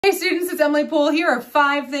Hey students, it's Emily Poole. Here are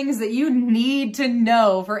 5 things that you need to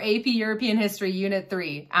know for AP European History Unit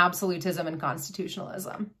 3, Absolutism and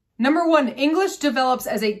Constitutionalism. Number 1, English develops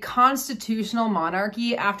as a constitutional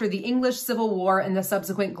monarchy after the English Civil War and the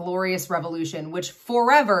subsequent Glorious Revolution, which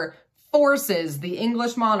forever forces the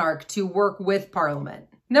English monarch to work with Parliament.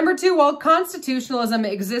 Number 2, while constitutionalism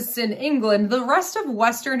exists in England, the rest of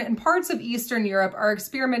Western and parts of Eastern Europe are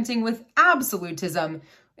experimenting with absolutism,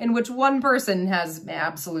 in which one person has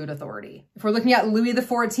absolute authority. If we're looking at Louis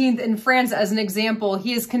XIV in France as an example,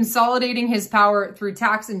 he is consolidating his power through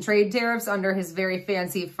tax and trade tariffs under his very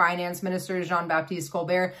fancy finance minister, Jean-Baptiste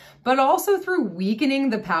Colbert, but also through weakening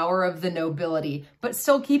the power of the nobility, but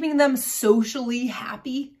still keeping them socially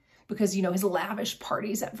happy because, you know, his lavish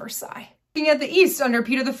parties at Versailles. Looking at the East under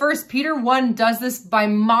Peter I, Peter I does this by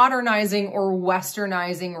modernizing or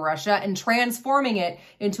westernizing Russia and transforming it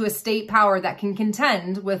into a state power that can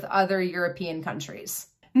contend with other European countries.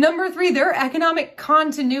 Number 3, there are economic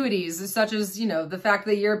continuities, such as, you know, the fact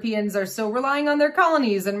that Europeans are still relying on their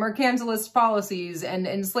colonies and mercantilist policies and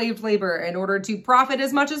enslaved labor in order to profit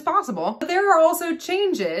as much as possible. But there are also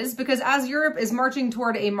changes because as Europe is marching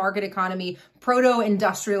toward a market economy,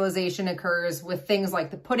 proto-industrialization occurs with things like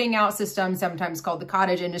the putting out system, sometimes called the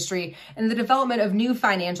cottage industry, and the development of new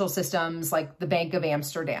financial systems like the Bank of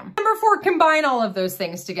Amsterdam. Number 4, combine all of those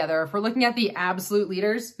things together. If we're looking at the absolute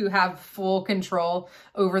leaders who have full control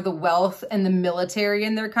over the wealth and the military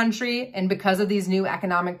in their country, and because of these new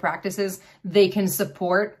economic practices, they can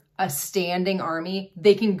support a standing army.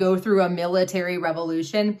 They can go through a military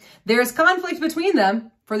revolution. There's conflict between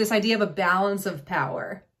them for this idea of a balance of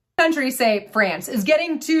power. Countries, say France, is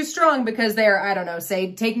getting too strong because they're, I don't know,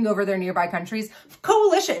 say taking over their nearby countries.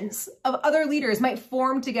 Coalitions of other leaders might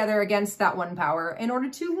form together against that one power in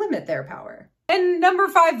order to limit their power. And number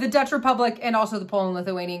 5, the Dutch Republic and also the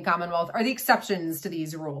Poland-Lithuanian Commonwealth are the exceptions to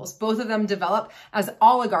these rules. Both of them develop as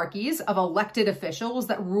oligarchies of elected officials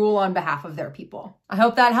that rule on behalf of their people. I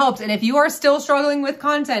hope that helped. And if you are still struggling with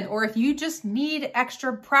content or if you just need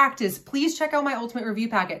extra practice, please check out my Ultimate Review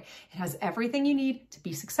Packet. It has everything you need to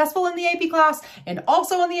be successful in the AP class and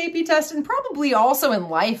also on the AP test and probably also in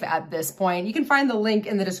life at this point. You can find the link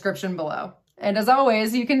in the description below. And as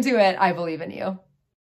always, you can do it. I believe in you.